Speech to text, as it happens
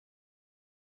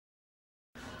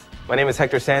My name is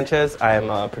Hector Sanchez. I'm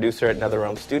a producer at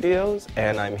NetherRealm Studios,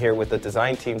 and I'm here with the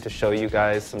design team to show you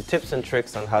guys some tips and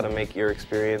tricks on how to make your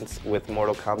experience with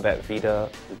Mortal Kombat Vita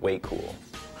way cool.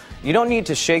 You don't need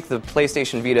to shake the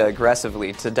PlayStation Vita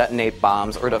aggressively to detonate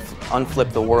bombs or to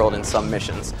unflip the world in some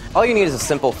missions. All you need is a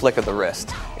simple flick of the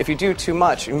wrist. If you do too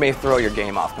much, you may throw your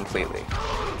game off completely.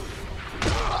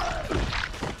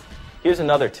 Here's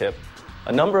another tip.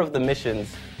 A number of the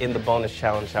missions in the bonus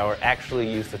challenge hour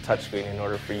actually use the touchscreen in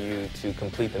order for you to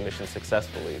complete the mission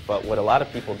successfully. But what a lot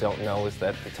of people don't know is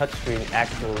that the touchscreen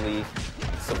actually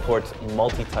supports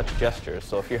multi-touch gestures.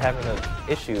 So if you're having an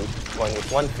issue going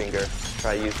with one finger,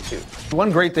 try use two.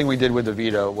 One great thing we did with the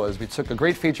Vita was we took a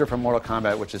great feature from Mortal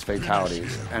Kombat, which is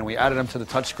fatalities, and we added them to the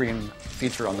touchscreen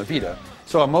feature on the Vita.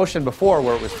 So a motion before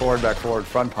where it was forward, back, forward,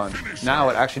 front punch, now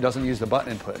it actually doesn't use the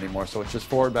button input anymore, so it's just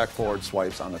forward, back, forward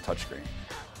swipes on the touchscreen.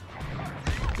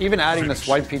 Even adding the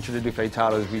swipe feature to do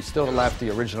fatalities, we still left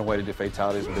the original way to do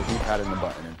fatalities with the D-pad and the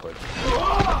button input.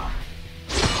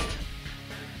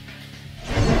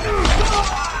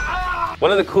 One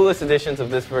of the coolest additions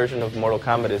of this version of Mortal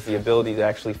Kombat is the ability to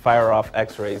actually fire off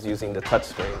X-rays using the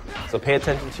touchscreen. So pay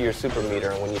attention to your super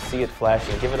meter, and when you see it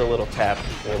flashing, give it a little tap,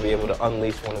 and you'll be able to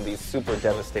unleash one of these super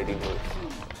devastating moves.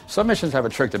 Some missions have a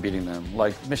trick to beating them,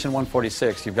 like Mission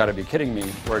 146, You've Got to Be Kidding Me,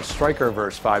 where it's Striker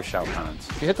versus 5 Shao Kahns.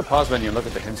 If you hit the pause menu and look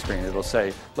at the hint screen, it'll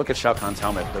say, look at Shao Kahn's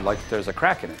helmet, there's a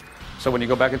crack in it. So when you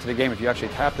go back into the game, if you actually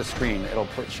tap the screen, it'll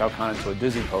put Shao Kahn into a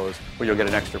dizzy pose where you'll get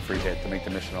an extra free hit to make the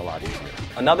mission a lot easier.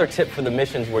 Another tip for the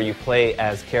missions where you play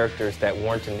as characters that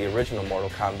weren't in the original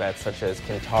Mortal Kombat, such as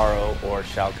Kintaro or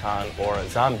Shao Kahn or a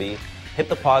zombie, hit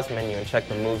the pause menu and check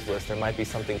the moves list. There might be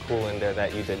something cool in there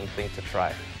that you didn't think to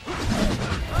try.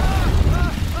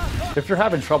 If you're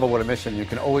having trouble with a mission, you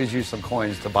can always use some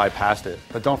coins to bypass it.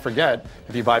 But don't forget,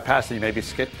 if you bypass it, you may be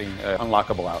skipping an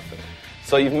unlockable outfit.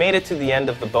 So you've made it to the end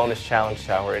of the bonus challenge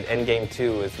tower, and Endgame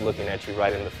 2 is looking at you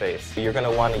right in the face. You're going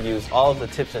to want to use all of the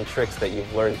tips and tricks that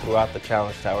you've learned throughout the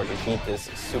challenge tower to beat this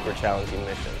super challenging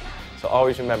mission. So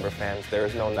always remember, fans, there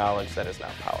is no knowledge that is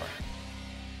not power.